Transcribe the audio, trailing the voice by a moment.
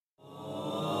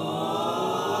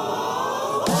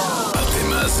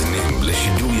מאזינים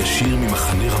לשידור ישיר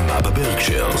ממחנה רמה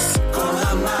בברקשיירס. כל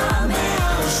רמה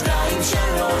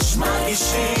 102.3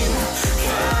 מרגישים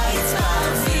קיץ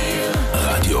באוויר.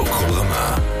 רדיו כל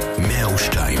רמה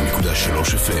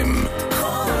 102.3 FM.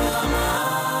 כל רמה.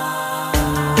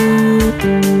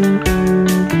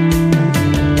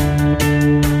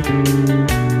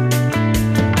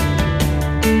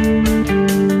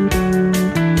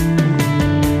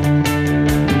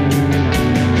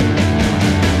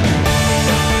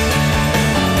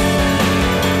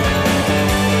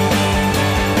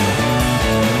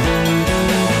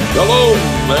 Shalom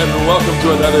and welcome to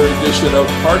another edition of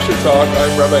Parsha Talk.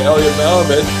 I'm Rabbi Elliot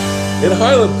Malamed in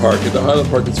Highland Park at the Highland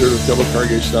Park Conservative Temple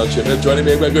Congregation on Shemet. Joining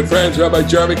me, my good friends, Rabbi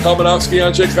Jeremy Kalmanovsky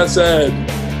on Sheikh Chesed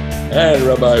and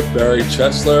Rabbi Barry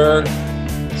Chesler,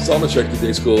 Salmachek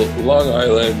Day School, Long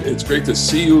Island. It's great to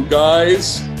see you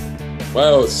guys.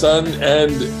 Wow, sun,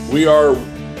 and we are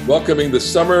welcoming the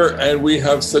summer, and we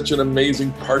have such an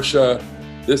amazing Parsha.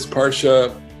 This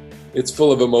Parsha, it's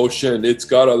full of emotion. It's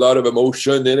got a lot of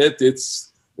emotion in it.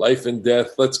 It's life and death.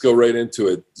 Let's go right into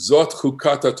it. Zot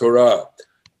Chukat HaTorah.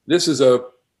 This is a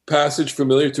passage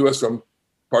familiar to us from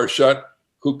Parshat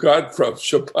Chukat, from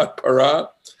Shabbat Parah,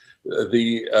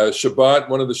 the Shabbat,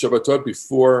 one of the Shabbatot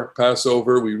before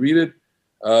Passover. We read it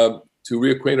to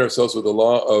reacquaint ourselves with the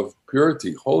law of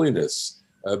purity, holiness,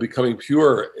 becoming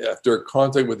pure after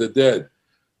contact with the dead.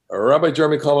 Rabbi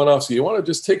Jeremy Kalmanovsky, you want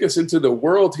to just take us into the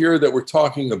world here that we're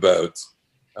talking about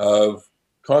of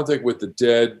contact with the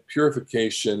dead,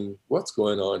 purification. What's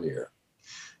going on here?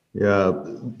 Yeah,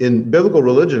 in biblical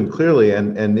religion, clearly,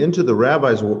 and into the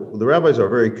rabbis are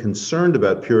very concerned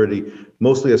about purity,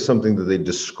 mostly as something that they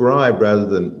describe rather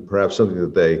than perhaps something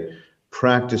that they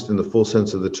practiced in the full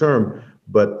sense of the term,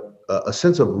 but a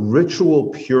sense of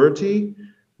ritual purity,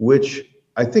 which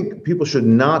I think people should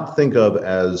not think of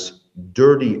as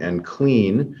dirty and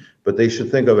clean, but they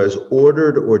should think of as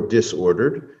ordered or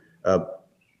disordered.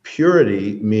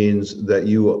 Purity means that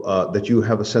you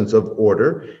have a sense of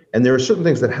order, and there are certain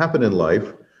things that happen in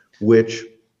life which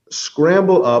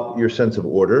scramble up your sense of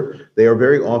order. They are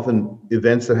very often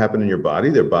events that happen in your body.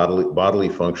 They're bodily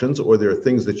functions, or there are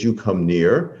things that you come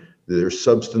near. There are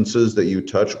substances that you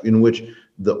touch in which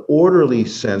the orderly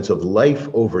sense of life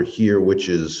over here, which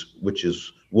is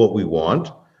what we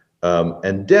want.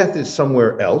 And death is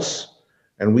somewhere else,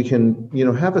 and we can,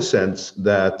 have a sense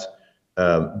that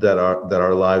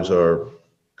our lives are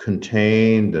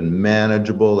contained and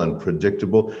manageable and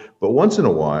predictable. But once in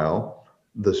a while,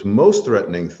 this most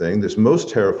threatening thing, this most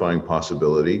terrifying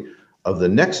possibility of the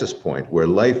nexus point where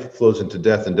life flows into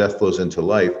death and death flows into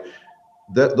life,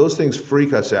 those things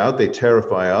freak us out. They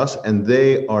terrify us, and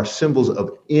they are symbols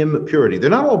of impurity. They're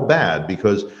not all bad,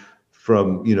 because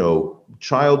from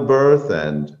childbirth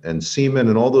and semen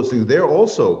and all those things, they're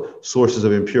also sources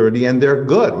of impurity, and they're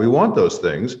good. We want those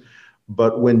things.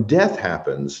 But when death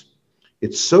happens,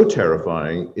 it's so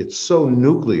terrifying, it's so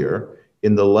nuclear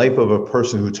in the life of a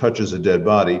person who touches a dead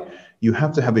body. You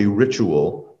have to have a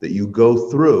ritual that you go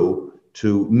through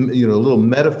to, a little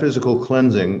metaphysical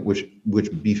cleansing, which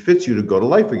befits you to go to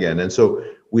life again. And so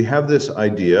we have this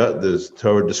idea, the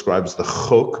Torah describes the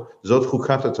chok, Zot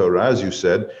Chukat HaTorah, as you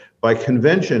said. By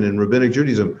convention in Rabbinic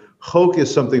Judaism, chok is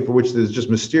something for which there's just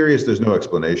mysterious, there's no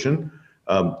explanation.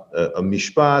 A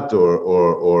mishpat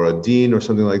or a din or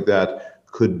something like that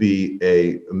could be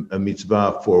a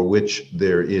mitzvah for which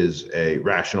there is a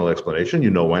rational explanation. You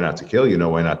know why not to kill, you know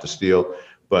why not to steal,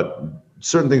 but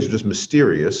certain things are just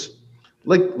mysterious.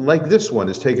 Like this one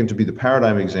is taken to be the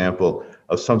paradigm example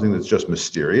of something that's just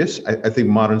mysterious. I think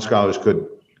modern scholars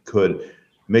could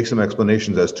make some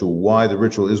explanations as to why the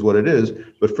ritual is what it is.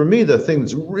 But for me, the thing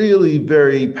that's really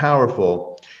very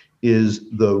powerful is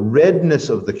the redness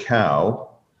of the cow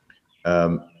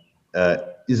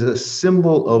is a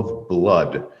symbol of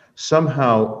blood.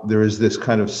 Somehow there is this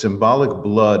kind of symbolic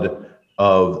blood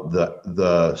of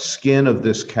the skin of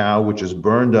this cow, which is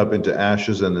burned up into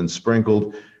ashes and then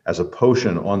sprinkled as a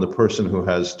potion on the person who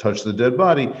has touched the dead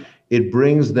body. It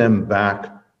brings them back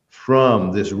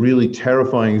from this really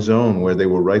terrifying zone where they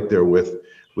were right there with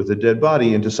a dead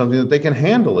body into something that they can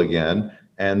handle again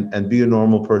and be a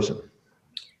normal person.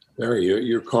 Barry,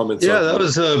 your comments? Yeah, that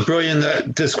was a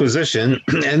brilliant disquisition,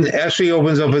 and actually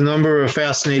opens up a number of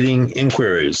fascinating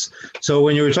inquiries. So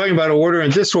when you were talking about order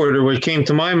and disorder, what came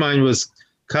to my mind was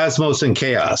cosmos and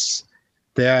chaos.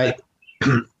 That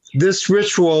this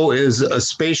ritual is a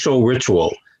spatial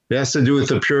ritual. It has to do with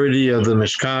the purity of the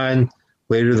Mishkan,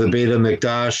 later the Beit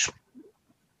HaMikdash.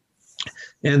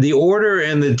 And the order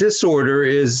and the disorder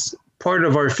is part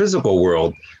of our physical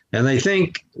world. And I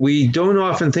think we don't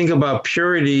often think about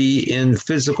purity in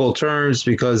physical terms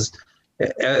because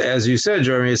as you said,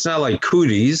 Jeremy, it's not like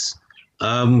cooties,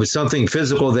 with something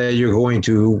physical that you're going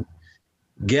to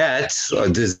get, a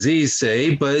disease,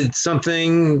 say, but it's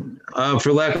something,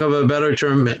 for lack of a better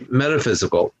term,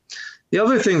 metaphysical. The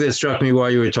other thing that struck me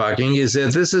while you were talking is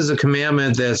that this is a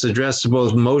commandment that's addressed to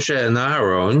both Moshe and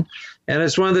Aharon, and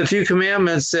it's one of the few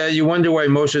commandments that you wonder why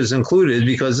Moshe is included,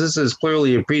 because this is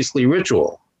clearly a priestly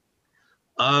ritual.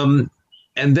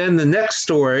 And then the next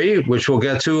story, which we'll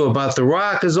get to, about the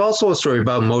rock, is also a story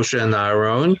about Moshe and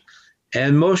Aharon,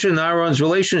 and Moshe and Aharon's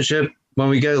relationship, when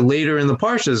we get later in the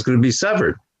Parsha, is going to be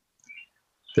severed.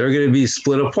 They're going to be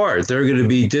split apart. They're going to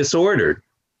be disordered.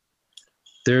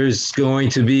 There's going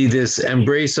to be this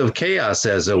embrace of chaos,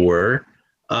 as it were.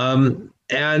 And,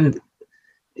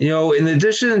 in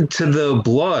addition to the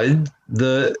blood,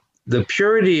 the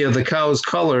purity of the cow's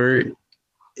color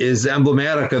is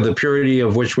emblematic of the purity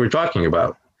of which we're talking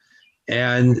about.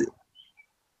 And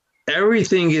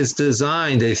everything is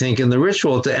designed, I think, in the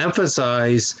ritual to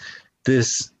emphasize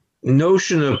this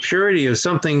notion of purity of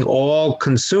something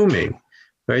all-consuming.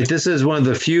 Right, this is one of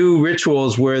the few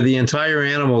rituals where the entire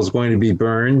animal is going to be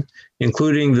burned,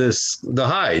 including the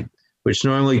hide, which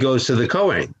normally goes to the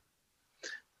Kohen.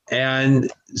 And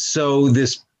so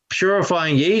this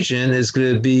purifying agent is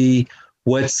going to be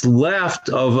what's left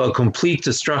of a complete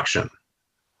destruction.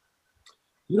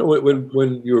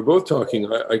 When you were both talking,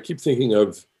 I keep thinking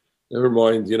of, never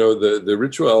mind, the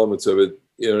ritual elements of it.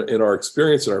 In our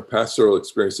experience, in our pastoral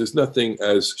experience, there's nothing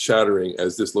as shattering,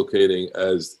 as dislocating,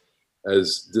 as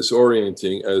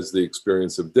disorienting as the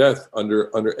experience of death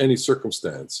under any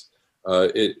circumstance.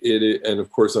 And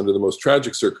of course, under the most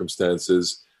tragic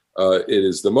circumstances, it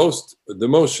is the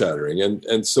most shattering.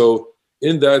 And so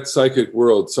in that psychic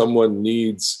world, someone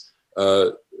needs,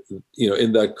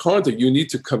 in that context, you need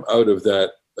to come out of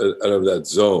that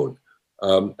zone.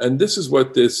 And this is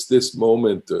what this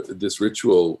moment, this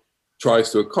ritual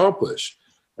tries to accomplish.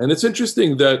 And it's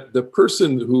interesting that the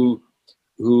person who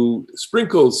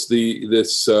sprinkles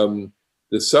this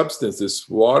substance, this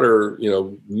water,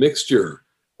 mixture,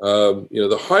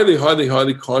 the highly, highly,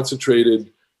 highly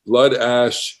concentrated blood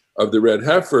ash of the red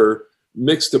heifer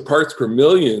mixed to parts per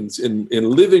millions in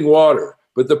living water.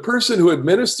 But the person who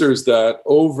administers that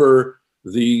over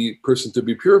the person to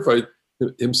be purified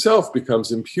himself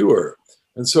becomes impure.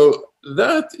 And so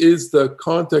that is the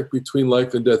contact between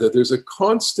life and death, that there's a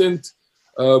constant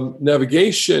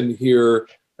navigation here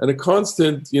and a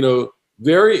constant,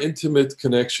 very intimate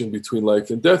connection between life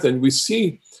and death. And we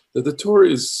see that the Torah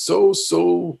is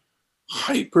so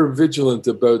hyper vigilant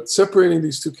about separating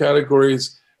these two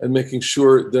categories and making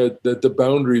sure that the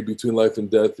boundary between life and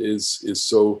death is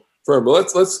so firm.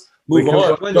 But let's move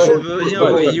on.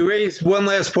 You raised one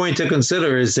last point to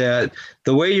consider, is that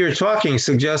the way you're talking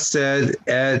suggests that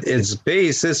at its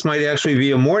base, this might actually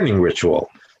be a mourning ritual,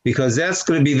 because that's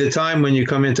going to be the time when you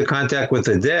come into contact with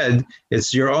the dead.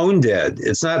 It's your own dead.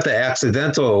 It's not the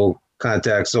accidental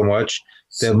contact so much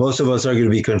that most of us are going to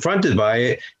be confronted by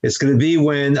it. It's going to be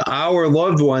when our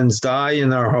loved ones die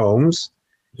in our homes,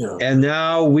 and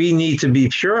now we need to be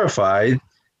purified.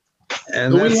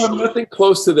 And we have nothing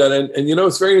close to that. And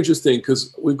it's very interesting,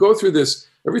 because we go through this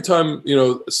every time,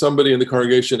 somebody in the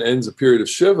congregation ends a period of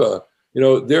Shiva.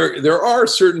 There are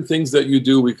certain things that you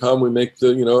do. We come, we make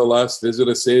the, a last visit,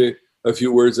 I say a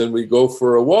few words, and we go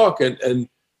for a walk. And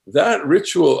that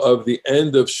ritual of the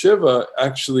end of Shiva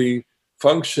actually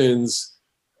functions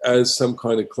as some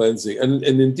kind of cleansing. And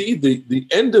indeed, the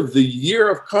end of the year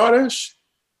of Kaddish,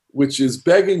 which is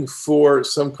begging for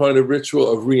some kind of ritual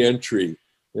of re-entry.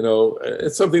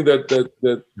 It's something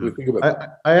that we think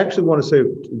about. I actually want to say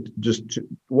just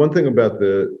one thing about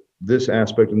this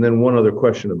aspect, and then one other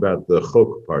question about the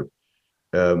chok part.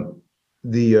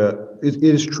 It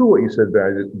is true what you said,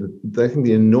 Barry. I think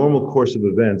in the normal course of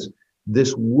events,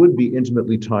 this would be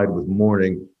intimately tied with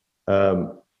mourning.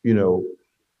 One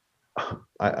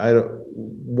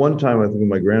time, I think when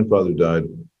my grandfather died,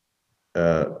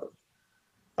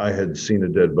 I had seen a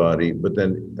dead body, but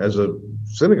then as a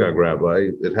synagogue rabbi,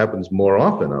 it happens more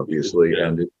often, obviously,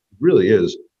 and it really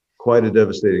is quite a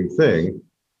devastating thing.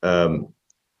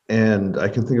 And I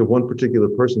can think of one particular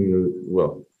person who,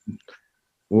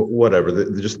 whatever,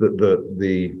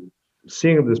 the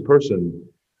seeing of this person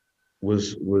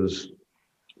was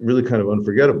really kind of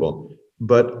unforgettable.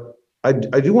 But I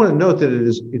do want to note that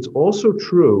it's also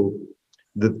true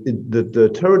that the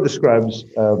Torah describes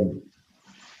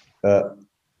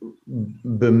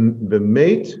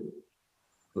b'meit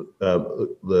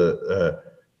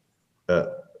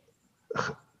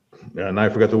and I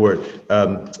forgot the word.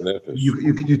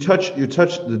 You touch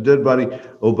the dead body.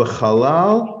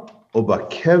 Obechalal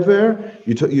Obakever,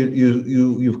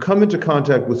 you've come into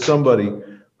contact with somebody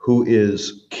who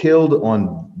is killed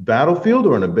on battlefield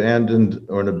or an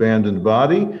abandoned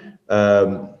body.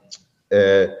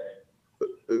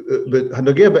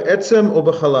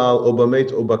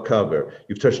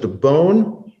 You've touched a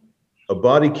bone, a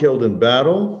body killed in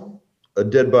battle, a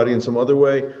dead body in some other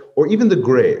way, or even the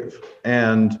grave.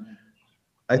 And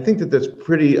I think that that's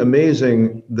pretty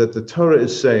amazing that the Torah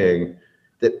is saying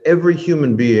that every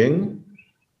human being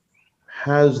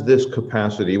has this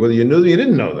capacity, whether you knew them, you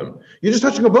didn't know them. You're just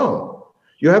touching a bone.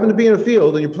 You happen to be in a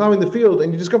field and you're plowing the field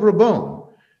and you discover a bone.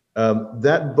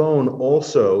 That bone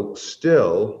also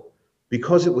still,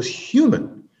 because it was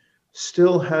human,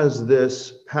 still has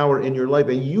this power in your life.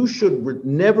 And you should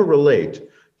never relate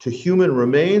to human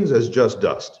remains as just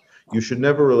dust. You should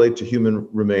never relate to human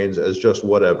remains as just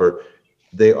whatever.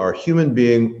 They are human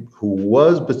being who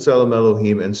was B'Tselem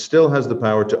Elohim and still has the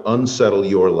power to unsettle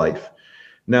your life.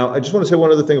 Now, I just want to say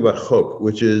one other thing about Chok,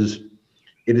 which is,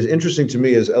 it is interesting to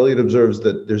me, as Elliot observes,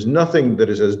 that there's nothing that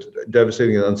is as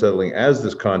devastating and unsettling as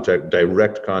this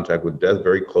direct contact with death,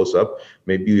 very close up.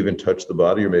 Maybe you even touch the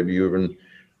body, or maybe you even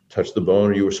touch the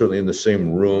bone, or you were certainly in the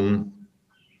same room.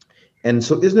 And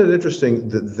so isn't it interesting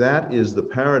that that is the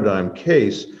paradigm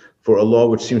case for a law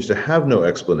which seems to have no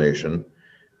explanation?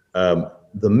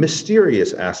 The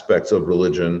mysterious aspects of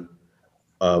religion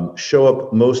show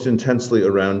up most intensely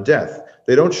around death.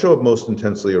 They don't show up most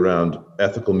intensely around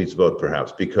ethical mitzvot,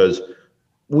 perhaps, because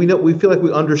we feel like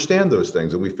we understand those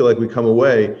things, and we feel like we come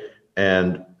away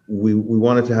and we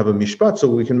wanted to have a mishpat so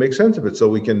we can make sense of it, so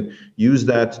we can use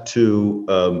that to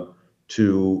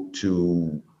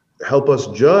help us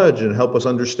judge and help us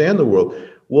understand the world.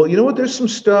 Well, you know what? There's some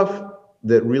stuff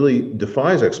that really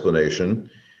defies explanation,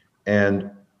 and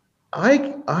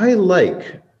I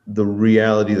like the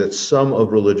reality that some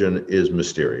of religion is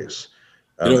mysterious.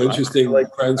 Interesting,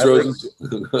 Franz Roses,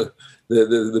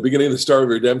 the beginning of the Star of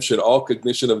Redemption, all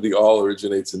cognition of the all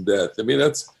originates in death. I mean,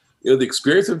 that's, the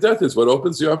experience of death is what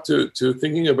opens you up to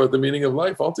thinking about the meaning of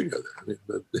life altogether. I mean,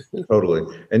 totally.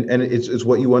 And it's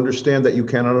what you understand that you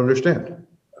cannot understand.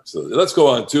 Absolutely. Let's go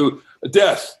on to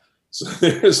death. So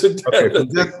there's a death. Okay, so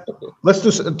death. Let's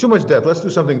do too much death. Let's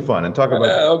do something fun and talk about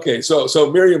okay, so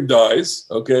Miriam dies.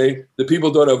 Okay, the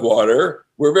people don't have water.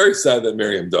 We're very sad that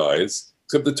Miriam dies.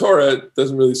 Except the Torah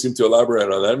doesn't really seem to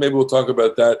elaborate on that. Maybe we'll talk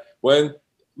about that when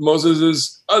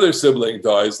Moses' other sibling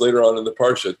dies later on in the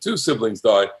Parsha. 2 siblings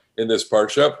die in this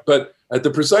Parsha. But at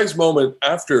the precise moment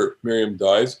after Miriam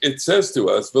dies, it says to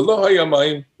us, V'lo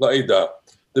hayamayim la'ida.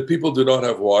 The people do not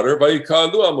have water.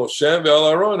 Vayikalu Moshe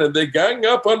ve'al Aaron. And they gang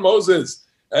up on Moses.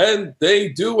 And they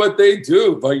do what they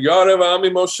do. Vayarev ami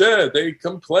Moshe. They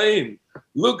complain.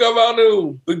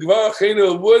 Lukavanu,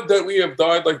 b'gvachenu, would that we have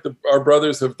died like our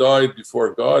brothers have died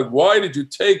before God. Why did you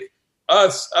take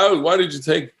us out? Why did you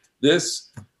take this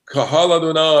Kahal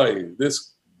Adonai,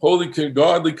 this holy,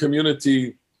 godly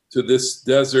community to this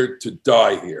desert to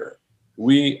die here?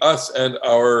 We, us and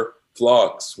our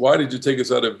flocks. Why did you take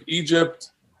us out of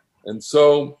Egypt? And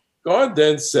so God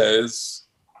then says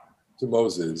to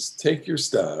Moses, take your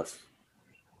staff,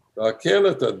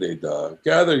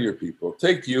 gather your people,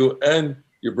 take you and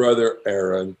your brother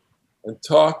Aaron, and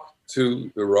talk to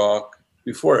the rock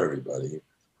before everybody.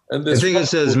 And this I think it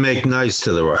says make nice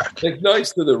to the rock. Make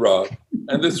nice to the rock.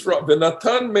 And this rock,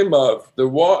 V'natan mimav, the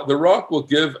rock will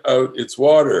give out its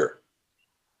water.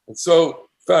 And so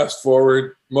fast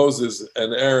forward, Moses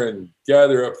and Aaron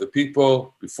gather up the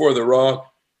people before the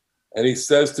rock, and he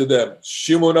says to them,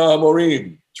 Shimona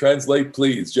Amorim. Translate,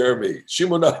 please, Jeremy.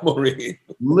 Shimona Amorim.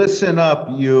 Listen up,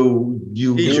 you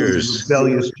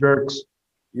rebellious jerks.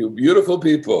 You beautiful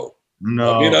people.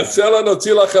 No. Are we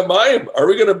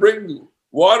going to bring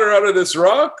water out of this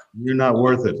rock? You're not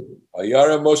worth it.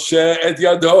 Moshe et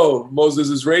yado. Moses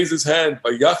has raised his hand.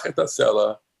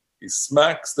 He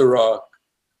smacks the rock.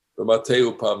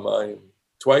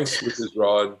 Twice with his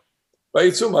rod.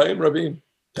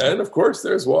 And of course,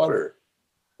 there's water.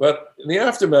 But in the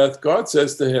aftermath, God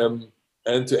says to him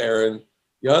and to Aaron,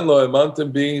 Yan lo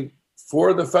emantem bi,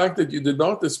 for the fact that you did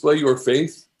not display your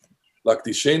faith,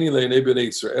 laktisheni le'nei bnei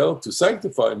Israel, to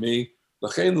sanctify me,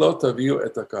 lachen lo taviu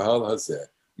et hakahal hazeh.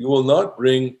 You will not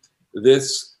bring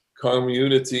this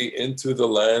community into the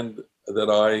land that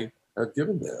I have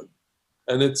given them.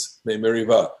 And it's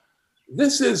Me'meriva.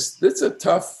 It's a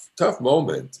tough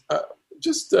moment.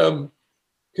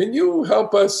 Can you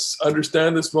help us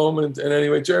understand this moment in any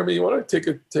way, Jeremy? You want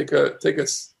to take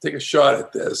a shot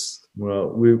at this? Well,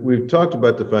 we've talked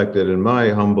about the fact that, in my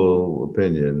humble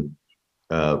opinion,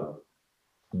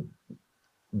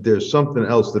 there's something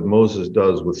else that Moses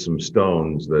does with some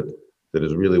stones that that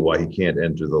is really why he can't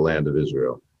enter the land of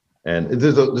Israel. And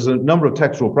there's a number of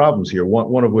textual problems here.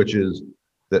 One of which is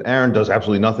that Aaron does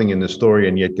absolutely nothing in this story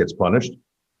and yet gets punished.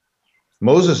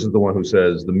 Moses is the one who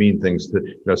says the mean things.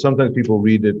 Sometimes people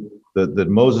read it that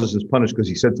Moses is punished because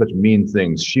he said such mean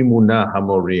things. Shimuna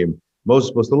Hamorim. Moses is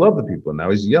supposed to love the people. Now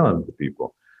he's yelling at the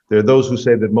people. There are those who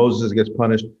say that Moses gets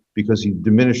punished because he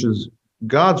diminishes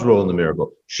God's role in the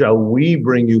miracle. Shall we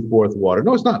bring you forth water?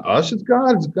 No, it's not us. It's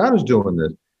God. It's God who's doing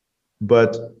this.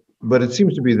 But it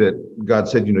seems to be that God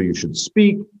said, you should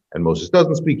speak, and Moses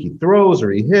doesn't speak. He throws,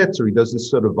 or he hits, or he does this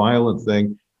sort of violent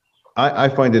thing. I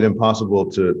find it impossible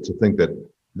to think that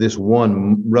this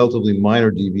one relatively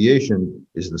minor deviation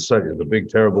is the big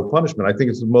terrible punishment. I think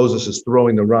it's Moses is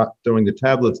throwing the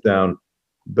tablets down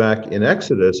back in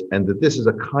Exodus, and that this is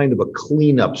a kind of a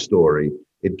cleanup story.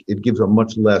 It gives a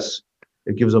much less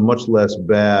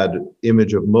bad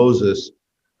image of Moses,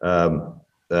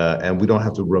 and we don't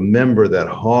have to remember that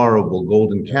horrible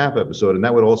golden calf episode. And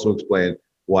that would also explain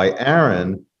why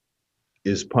Aaron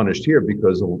is punished here,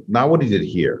 because of not what he did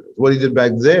here, what he did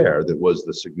back there that was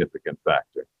the significant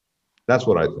factor. That's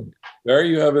what I think. Barry,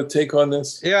 you have a take on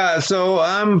this? Yeah, so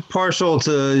I'm partial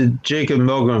to Jacob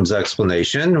Milgram's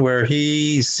explanation, where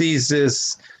he sees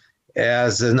this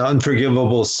as an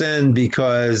unforgivable sin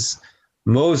because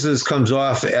Moses comes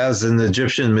off as an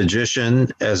Egyptian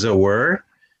magician, as it were,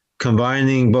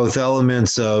 combining both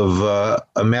elements of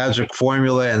a magic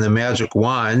formula and a magic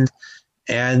wand.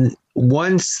 And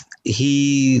once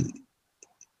he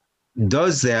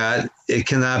does that, it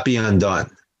cannot be undone.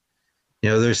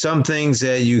 There's some things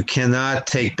that you cannot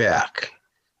take back.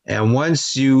 And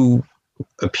once you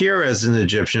appear as an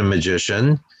Egyptian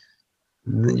magician,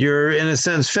 you're in a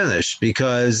sense finished,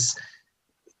 because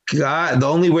God, the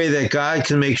only way that God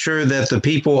can make sure that the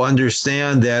people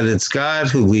understand that it's God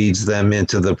who leads them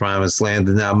into the promised land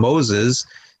and not Moses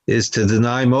is to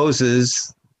deny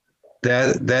Moses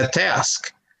that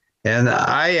task. And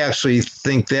I actually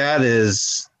think that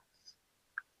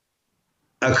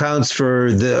accounts for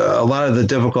a lot of the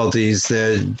difficulties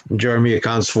that Jeremy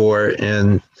accounts for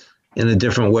in a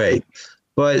different way.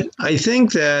 But I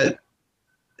think that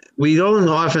we don't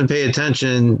often pay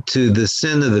attention to the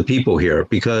sin of the people here,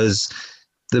 because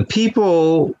the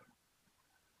people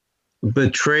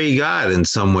betray God in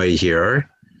some way here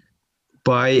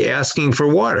by asking for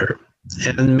water.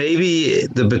 And maybe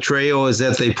the betrayal is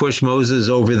that they push Moses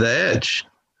over the edge.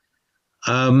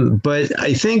 But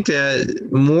I think that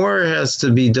more has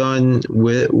to be done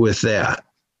with that,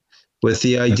 with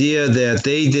the idea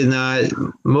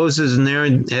that Moses and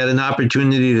Aaron had an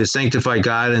opportunity to sanctify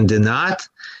God and did not.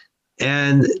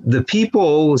 And the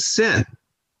people sin.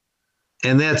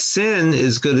 And that sin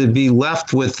is going to be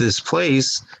left with this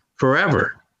place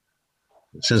forever,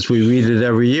 since we read it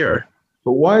every year.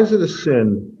 But why is it a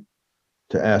sin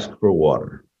to ask for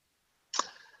water?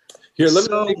 Here,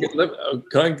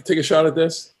 can I take a shot at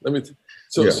this?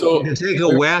 So you can take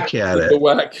a whack at it. A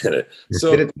whack at it.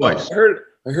 So I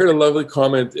heard a lovely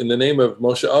comment in the name of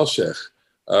Moshe Alshech,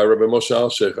 Rabbi Moshe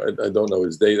Alshech. I don't know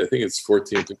his date. I think it's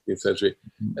 14th, 15th century.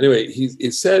 Anyway,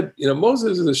 he said,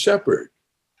 Moses is a shepherd,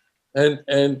 and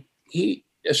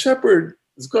a shepherd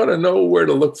has got to know where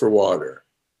to look for water,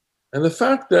 and the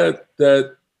fact that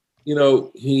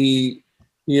he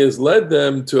has led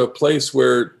them to a place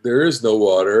where there is no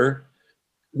water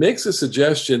makes a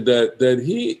suggestion that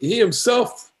he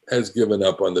himself has given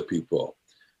up on the people.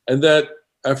 And that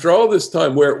after all this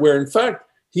time, where in fact,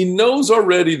 he knows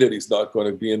already that he's not going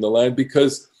to be in the land,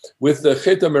 because with the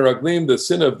Chet HaMeraglim, the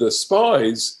sin of the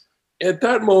spies, at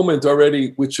that moment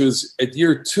already, which was at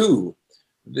year 2,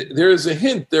 there is a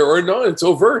hint there, or not, it's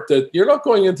overt, that you're not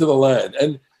going into the land.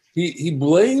 And he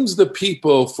blames the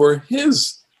people for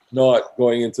his not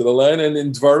going into the land. And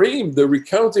in Dvarim, the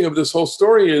recounting of this whole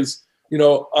story is,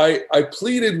 I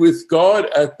pleaded with God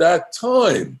at that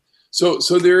time. So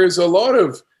there is a lot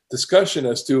of discussion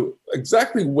as to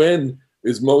exactly when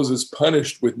is Moses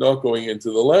punished with not going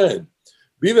into the land.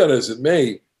 Be that as it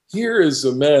may, here is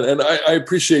a man, and I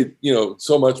appreciate,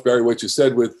 so much, Barry, what you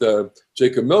said with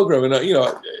Jacob Milgram. And,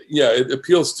 it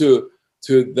appeals to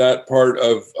that part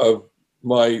of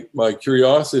my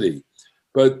curiosity.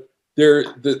 But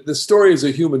the story is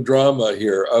a human drama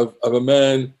here of a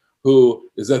man who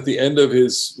is at the end of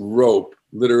his rope,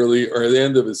 literally, or at the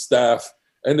end of his staff,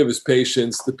 end of his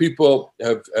patience. The people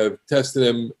have tested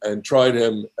him and tried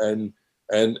him and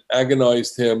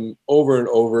agonized him over and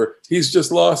over. He's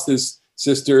just lost his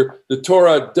sister. The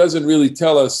Torah doesn't really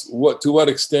tell us to what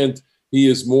extent he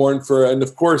is mourned for. And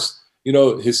of course,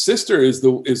 his sister is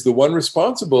the one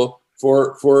responsible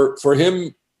for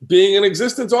him being in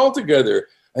existence altogether.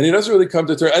 And he doesn't really come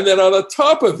to terms. And then on the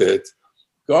top of it,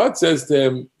 God says to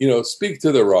him, speak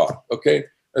to the rock. Okay.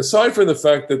 Aside from the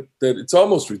fact that it's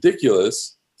almost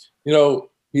ridiculous,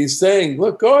 he's saying,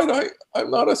 look, God, I'm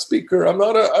not a speaker. I'm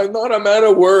not a man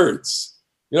of words.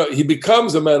 He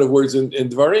becomes a man of words in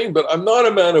Dvarim, but I'm not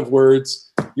a man of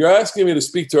words. You're asking me to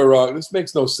speak to a rock. This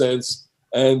makes no sense.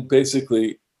 And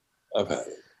basically, I've had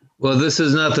it. Well, this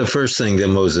is not the first thing that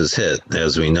Moses hit,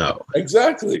 as we know.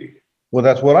 Exactly. Well,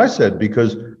 that's what I said,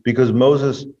 because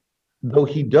Moses, though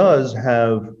he does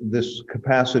have this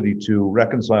capacity to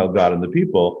reconcile God and the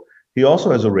people, he also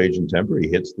has a raging temper. He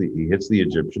hits the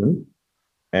Egyptian,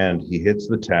 and he hits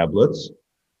the tablets,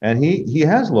 and he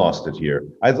has lost it here.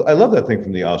 I love that thing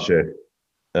from the Alshech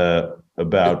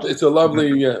about it's a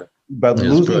lovely about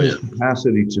losing his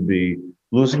capacity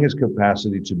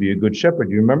to be a good shepherd.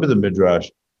 You remember the midrash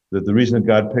that the reason that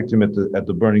God picked him at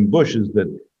the burning bush is that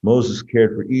Moses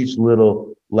cared for each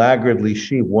little laggardly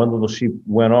sheep. One little sheep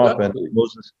went off, and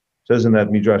Moses says in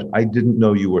that midrash, "I didn't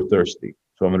know you were thirsty,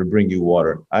 so I'm going to bring you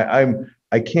water."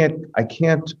 I can't.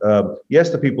 Yes,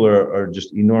 the people are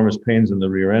just enormous pains in the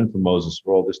rear end for Moses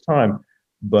for all this time,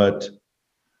 but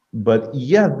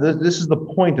yeah, this is the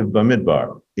point of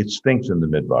Bamidbar. It stinks in the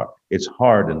Midbar. It's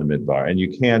hard in the Midbar, and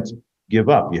you can't give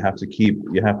up. You have to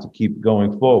keep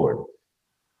going forward.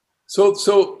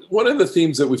 So one of the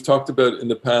themes that we've talked about in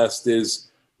the past is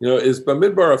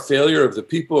Bamidbar a failure of the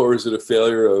people, or is it a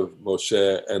failure of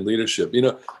Moshe and leadership?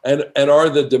 And are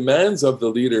the demands of the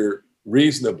leader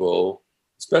reasonable,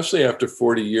 especially after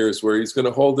 40 years where he's going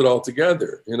to hold it all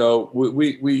together?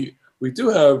 We do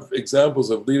have examples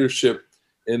of leadership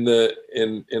in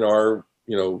our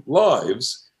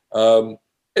lives.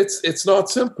 It's not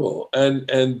simple,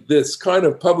 and this kind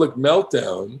of public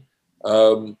meltdown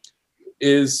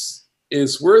is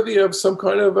worthy of some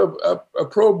kind of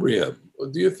opprobrium.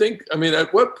 Do you think? I mean,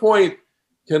 at what point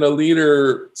can a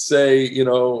leader say,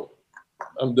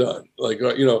 I'm done?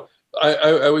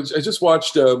 I just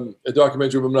watched a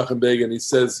documentary of Menachem Begin. He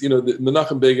says, that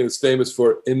Menachem Begin is famous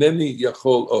for "Ineni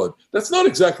Yachol Od." That's not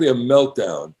exactly a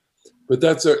meltdown, but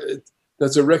that's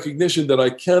a recognition that I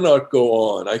cannot go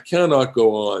on. I cannot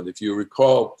go on. If you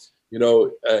recall,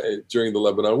 during the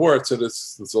Lebanon War, it said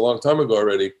it's a long time ago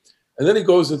already. And then he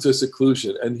goes into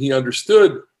seclusion, and he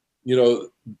understood,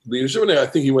 leadership. And I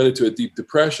think he went into a deep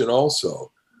depression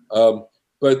also.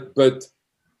 But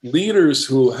leaders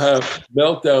who have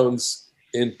meltdowns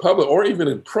in public or even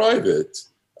in private,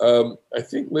 I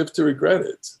think live to regret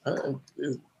it.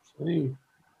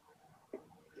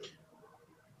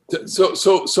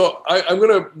 So I'm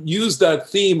going to use that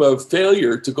theme of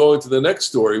failure to go into the next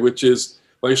story, which is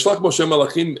Vayishlach Moshe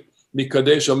Malachim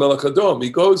Mikadesh HaMelech Edom.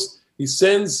 He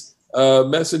sends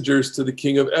messengers to the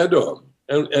king of Edom,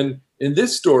 and in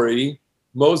this story,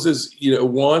 Moses,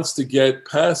 wants to get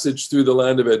passage through the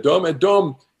land of Edom.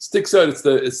 Edom sticks out; it's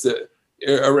the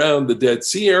around the Dead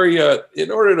Sea area.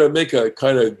 In order to make a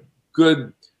kind of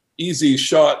good, easy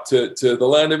shot to the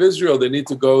land of Israel, they need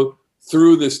to go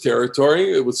through this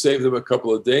territory. It would save them a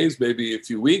couple of days, maybe a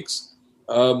few weeks.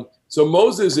 So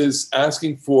Moses is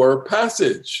asking for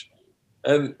passage,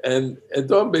 and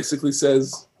Edom basically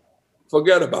says,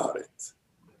 forget about it.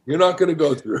 You're not going to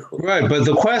go through. Right, but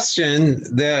the question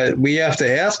that we have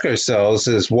to ask ourselves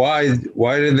is why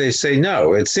did they say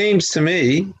no? It seems to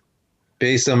me,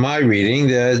 based on my reading,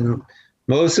 that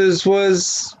Moses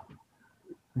was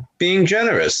being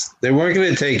generous. They weren't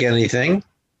going to take anything,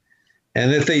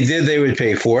 and if they did, they would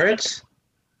pay for it.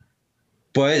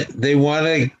 But they want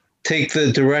to take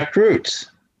the direct route.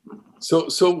 So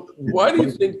why do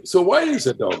you think? So why is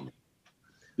it though?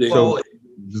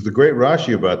 There's the great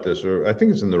Rashi about this, or I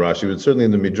think it's in the Rashi, but certainly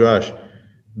in the Midrash,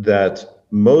 that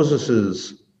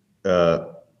Moses's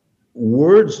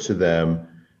words to them,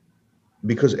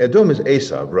 because Edom is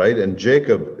Esav, right, and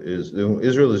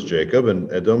Israel is Jacob,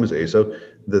 and Edom is Esav.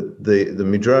 The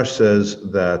Midrash says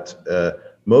that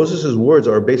Moses's words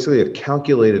are basically a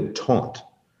calculated taunt,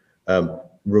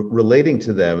 relating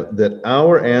to them that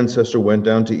our ancestor went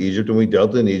down to Egypt and we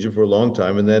dealt in Egypt for a long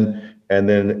time, and then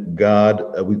God,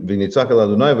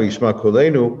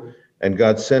 and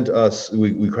God sent us.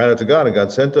 We cried out to God, and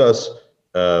God sent us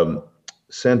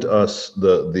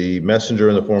the messenger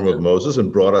in the form of Moses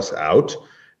and brought us out.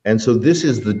 And so this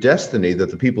is the destiny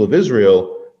that the people of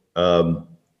Israel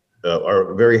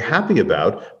are very happy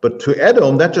about. But to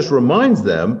Edom, that just reminds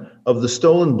them of the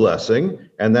stolen blessing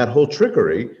and that whole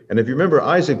trickery. And if you remember,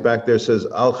 Isaac back there says,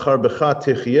 Al charbecha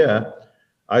tichyeh.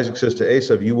 Isaac says to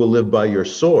Esav, you will live by your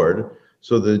sword.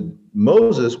 So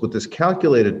Moses, with this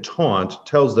calculated taunt,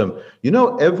 tells them,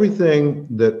 everything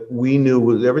that we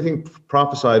knew, everything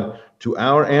prophesied to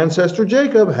our ancestor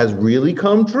Jacob has really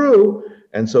come true.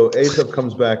 And so Esav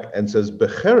comes back and says,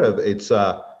 Becherev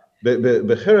etza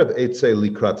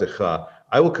likratecha.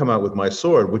 I will come out with my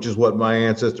sword, which is what my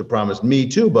ancestor promised me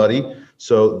too, buddy.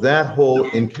 So that whole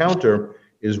encounter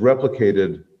is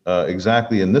replicated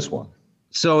exactly in this one.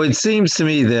 So it seems to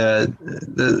me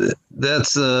that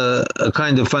that's a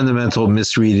kind of fundamental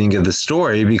misreading of the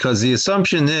story, because the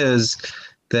assumption is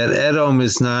that Edom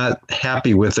is not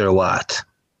happy with their lot,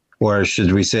 or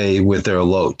should we say with their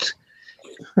lot.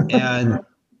 And,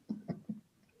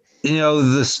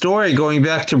 the story going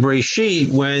back to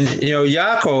Breshit, when,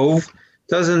 Yaakov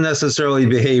doesn't necessarily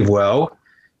behave well,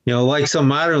 like some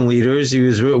modern leaders, he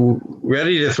was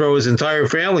ready to throw his entire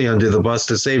family under the bus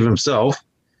to save himself,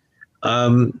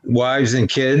 wives and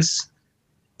kids.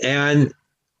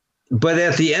 But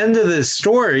at the end of the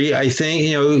story, I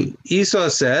think, Esau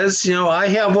says, I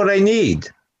have what I need.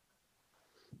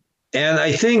 And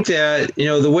I think that,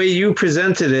 the way you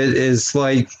presented it is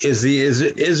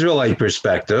the Israelite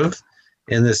perspective,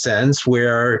 in the sense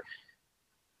where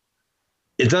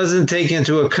it doesn't take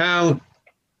into account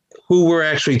who we're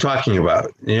actually talking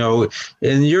about.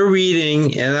 In your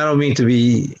reading, and I don't mean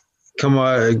to come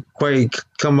off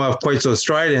quite so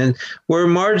strident, we're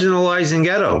marginalizing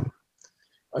Edom.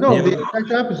 No, the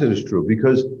exact opposite is true,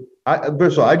 because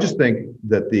first of all, I just think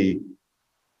that the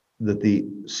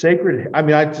sacred,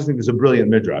 I just think it's a brilliant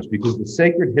midrash, because the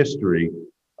sacred history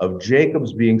of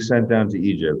Jacob's being sent down to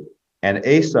Egypt and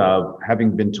Esav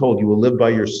having been told, you will live by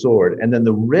your sword, and then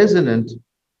the resonance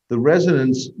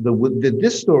that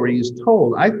this story is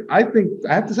told, I think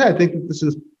that this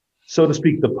is, so to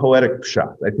speak, the poetic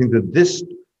pshat. I think that this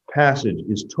passage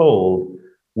is told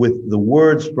with the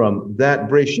words from that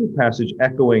Breshit passage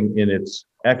echoing in its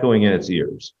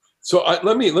ears. So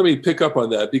let me pick up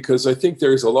on that, because I think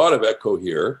there's a lot of echo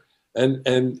here, and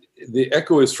the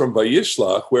echo is from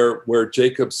Vayishlach, where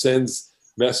Jacob sends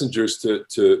messengers to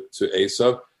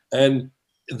Esav, and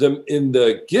in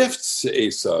the gifts to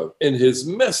Esav, in his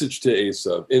message to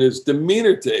Esav, in his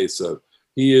demeanor to Esav,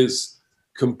 he is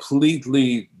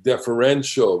completely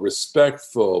deferential,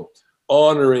 respectful,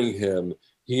 honoring him.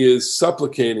 He is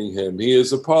supplicating him. He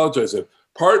is apologizing.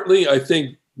 Partly, I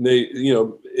think,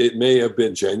 it may have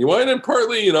been genuine, and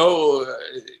partly,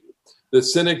 the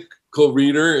cynical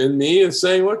reader in me is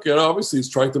saying, look, obviously he's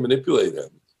trying to manipulate him.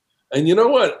 And you know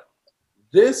what?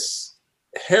 This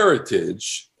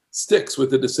heritage sticks with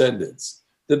the descendants.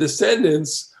 The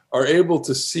descendants are able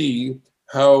to see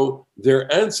how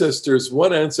their ancestors,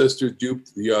 one ancestor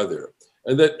duped the other.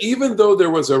 And that even though there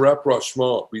was a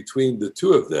rapprochement between the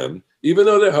two of them, even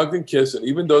though they hugged and kissed, and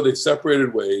even though they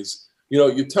separated ways,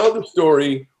 you tell the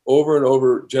story over and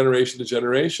over, generation to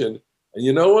generation, and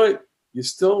you know what?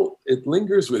 It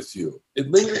lingers with you. It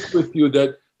lingers with you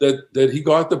that he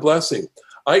got the blessing.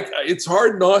 It's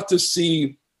hard not to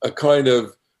see a kind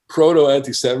of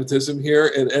proto-anti-Semitism here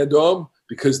in Edom,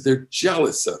 because they're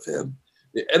jealous of him.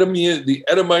 The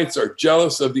Edomites are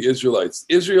jealous of the Israelites.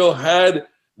 Israel had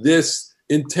this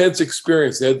intense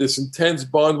experience. They had this intense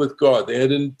bond with God. They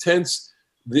had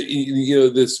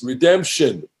this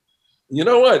redemption. You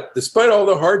know what? Despite all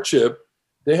the hardship,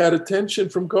 they had attention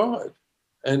from God.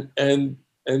 And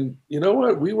you know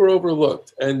what? We were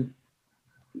overlooked. And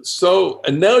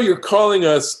now you're calling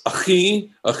us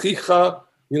Achi, Achicha.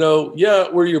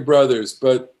 We're your brothers,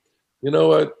 but you know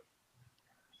what?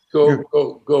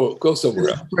 Go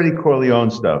somewhere else. Freddie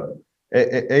Corleone stuff.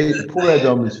 Poor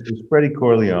Edom is Freddie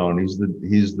Corleone.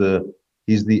 He's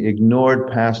the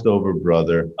ignored, passed over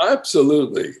brother.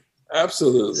 Absolutely.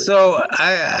 So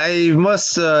I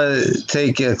must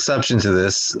take exception to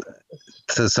this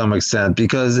to some extent,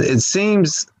 because it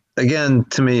seems, again,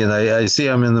 to me, and I see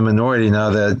I'm in the minority now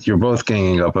that you're both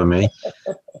ganging up on me,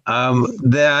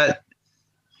 that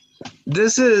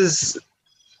this is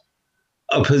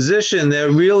a position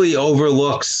that really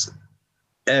overlooks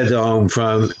Edom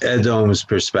from Edom's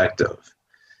perspective.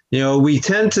 We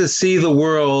tend to see the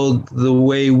world the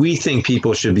way we think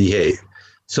people should behave.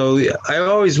 So I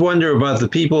always wonder about the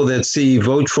people that see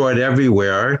vote fraud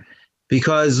everywhere,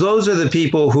 because those are the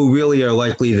people who really are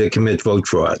likely to commit vote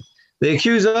fraud. They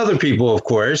accuse other people, of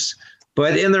course,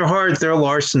 but in their heart, they're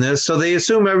larcenists, so they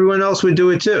assume everyone else would do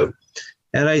it too.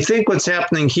 And I think what's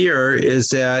happening here is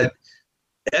that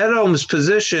Edom's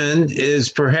position is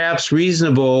perhaps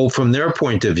reasonable from their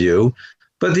point of view,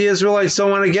 but the Israelites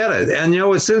don't want to get it. And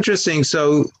it's interesting.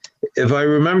 So if I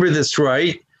remember this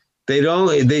right,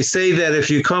 they say that if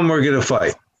you come, we're going to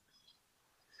fight.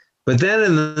 But then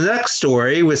in the next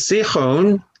story with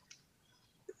Sichon,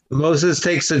 Moses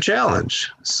takes the challenge.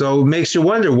 So it makes you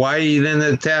wonder why he didn't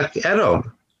attack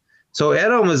Edom. So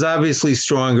Edom is obviously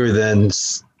stronger than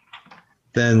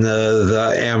than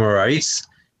the Amorites,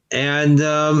 and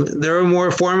they're a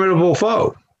more formidable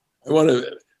foe.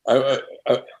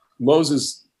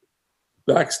 Moses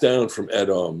backs down from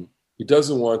Edom. He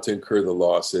doesn't want to incur the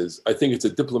losses. I think it's a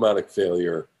diplomatic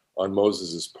failure on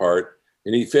Moses' part,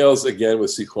 and he fails again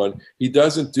with Sichon. He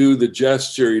doesn't do the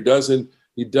gesture. He doesn't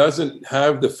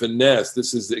have the finesse.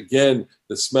 This is again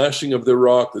the smashing of the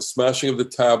rock, the smashing of the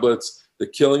tablets, the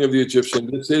killing of the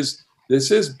Egyptian.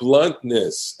 This is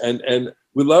bluntness, and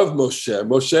we love Moshe.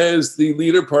 Moshe is the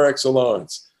leader par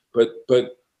excellence, but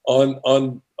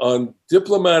on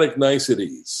diplomatic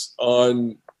niceties,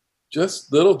 on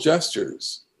just little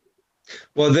gestures.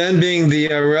 Well, then being the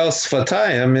Rel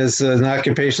Sfatayim is an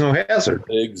occupational hazard.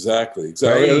 Exactly.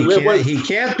 Right? He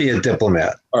can't be a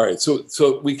diplomat. All right,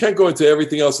 so we can't go into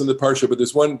everything else in the parsha, but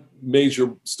there's one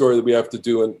major story that we have to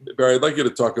do, and Barry, I'd like you to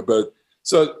talk about.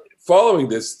 So following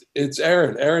this, it's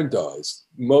Aaron. Aaron dies.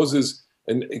 Moses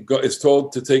is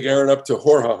told to take Aaron up to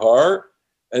Hor HaHar,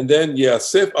 and then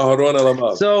Yasif Aharon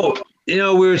Alamav. So, we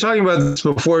were talking about this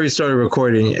before we started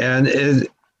recording, and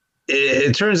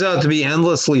it turns out to be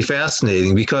endlessly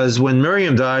fascinating, because when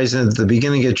Miriam dies at the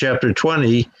beginning of chapter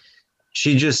 20,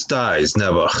 she just dies,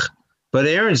 Nebuch. But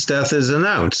Aaron's death is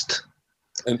announced.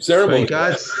 And ceremony.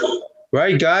 God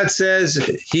says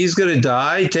he's going to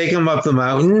die. Take him up the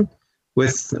mountain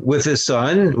with his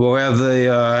son. We'll have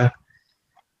the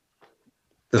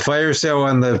fire sale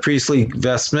on the priestly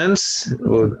vestments.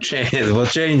 We'll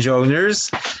change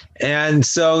owners. And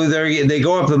so they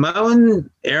go up the mountain.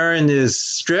 Aaron is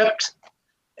stripped,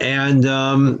 and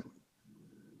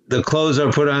the clothes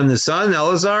are put on the son,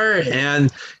 Eleazar.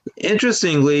 And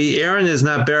interestingly, Aaron is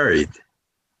not buried.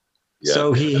 Yeah.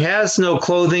 So he has no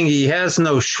clothing, he has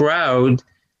no shroud,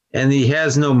 and he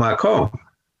has no makom.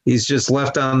 He's just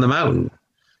left on the mountain.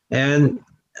 And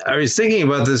I was thinking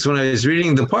about this when I was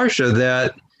reading the Parsha,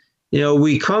 that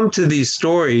we come to these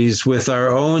stories with our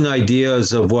own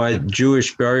ideas of what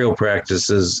Jewish burial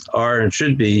practices are and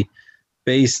should be,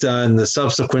 based on the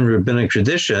subsequent rabbinic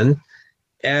tradition,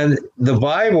 and the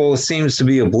Bible seems to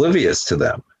be oblivious to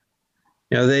them.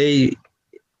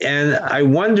 And I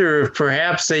wonder if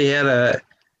perhaps they had a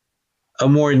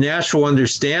more natural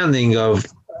understanding of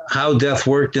how death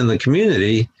worked in the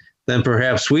community than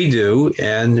perhaps we do,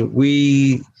 and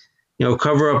we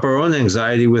cover up our own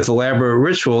anxiety with elaborate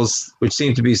rituals, which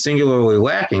seem to be singularly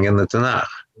lacking in the Tanakh.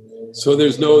 So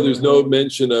there's no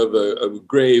mention of a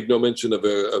grave, no mention of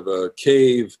a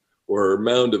cave or a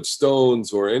mound of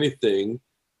stones or anything.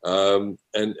 And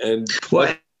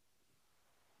what?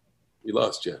 We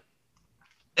lost you.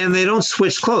 And they don't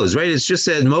switch clothes, right? It's just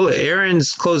that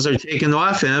Aaron's clothes are taken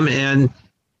off him and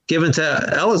given to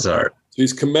Eleazar. So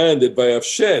he's commanded by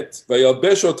Avshet,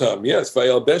 Vayalbeshotam. Yes,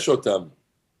 Vayalbeshotam.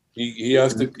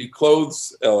 He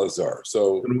clothes Eleazar.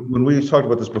 So when we talked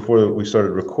about this before we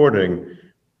started recording,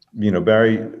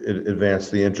 Barry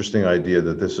advanced the interesting idea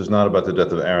that this is not about the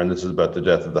death of Aaron. This is about the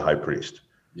death of the high priest.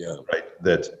 Yeah. Right.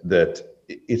 That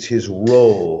it's his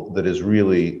role that is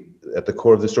really at the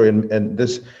core of the story. And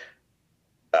this,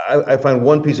 I find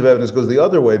one piece of evidence goes the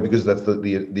other way, because that's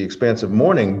the expansive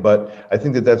mourning. But I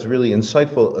think that's really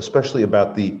insightful, especially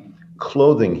about the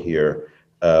clothing here.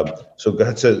 So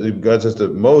God says to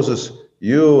Moses,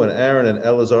 you and Aaron and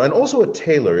Eleazar, and also a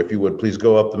tailor, if you would please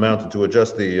go up the mountain to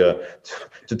adjust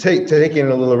to take in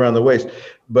a little around the waist.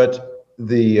 But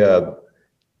the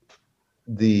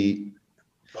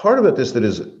part about this that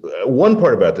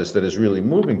is really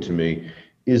moving to me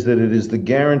is that it is the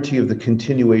guarantee of the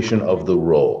continuation of the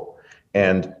role.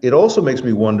 And it also makes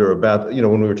me wonder about,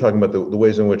 when we were talking about the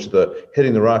ways in which the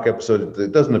hitting the rock episode,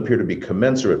 it doesn't appear to be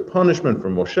commensurate punishment for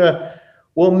Moshe.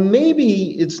 Well,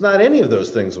 maybe it's not any of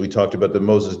those things we talked about that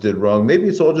Moses did wrong. Maybe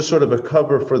it's all just sort of a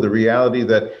cover for the reality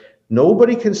that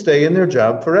nobody can stay in their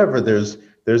job forever. There's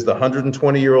the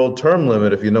 120-year-old term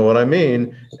limit, if you know what I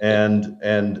mean.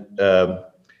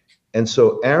 And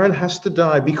so Aaron has to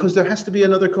die because there has to be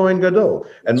another Kohen Gadol.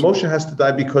 And Moshe has to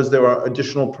die because there are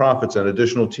additional prophets and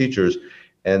additional teachers.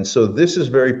 And so this is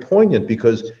very poignant,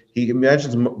 because he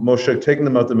imagines Moshe taking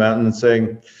them out the mountain and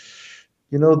saying,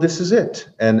 this is it.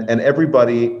 And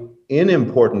everybody in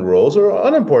important roles or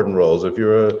unimportant roles, if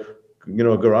you're a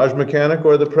garage mechanic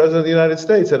or the president of the United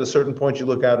States, at a certain point you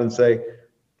look out and say,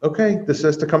 okay, this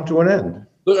has to come to an end.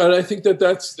 Look, and I think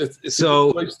it's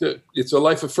a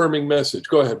life-affirming message.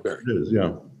 Go ahead, Barry. It is,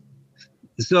 yeah.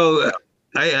 So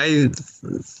I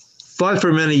thought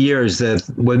for many years that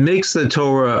what makes the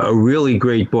Torah a really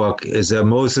great book is that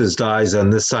Moses dies on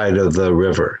this side of the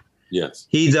river. Yes.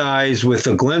 He dies with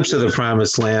a glimpse of the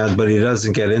promised land, but he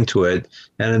doesn't get into it.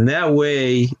 And in that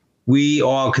way, we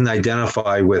all can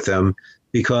identify with him,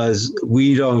 because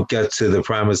we don't get to the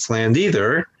promised land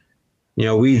either.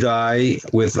 We die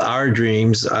with our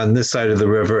dreams on this side of the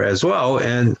river as well.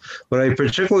 And what I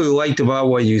particularly liked about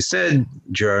what you said,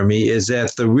 Jeremy, is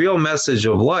that the real message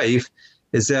of life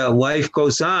is that life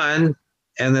goes on,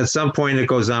 and at some point it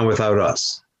goes on without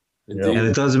us. Indeed. And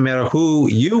it doesn't matter who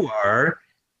you are,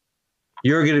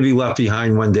 you're going to be left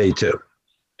behind one day too.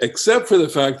 Except for the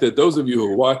fact that those of you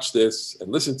who watch this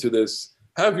and listen to this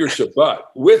have your Shabbat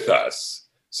with us.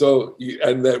 So,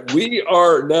 and that we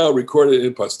are now recorded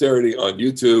in posterity on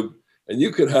YouTube, and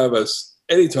you can have us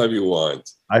anytime you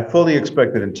want. I fully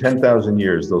expect that in 10,000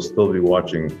 years, they'll still be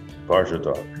watching Parsha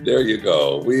Talk. There you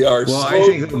go. We are I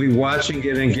think they'll be watching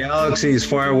it in galaxies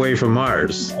far away from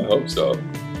Mars. I hope so.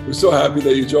 We're so happy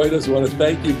that you joined us. We want to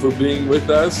thank you for being with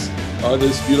us on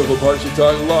this beautiful Parsha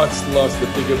Talk. Lots and lots to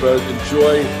think about.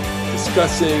 Enjoy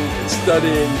discussing and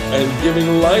studying and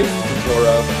giving life to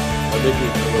Torah. I'm making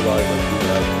it come alive like we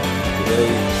have today.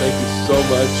 Thank you so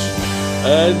much.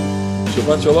 And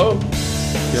Shabbat Shalom.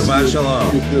 Shabbat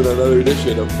Shalom. See you in another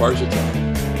edition of Parsha Talk.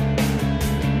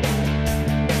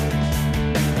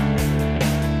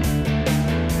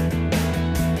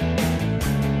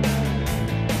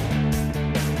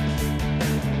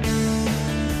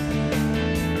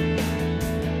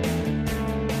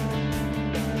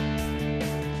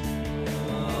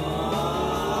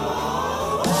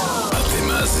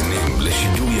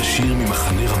 לשידור ישיר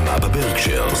ממחנה רמה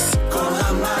בברקשיירס. כל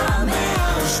רמה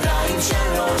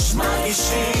 102.3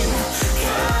 מרגישים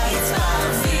קיץ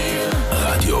באוויר.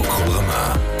 רדיו כל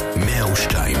רמה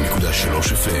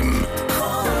 102.3 FM.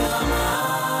 כל רמה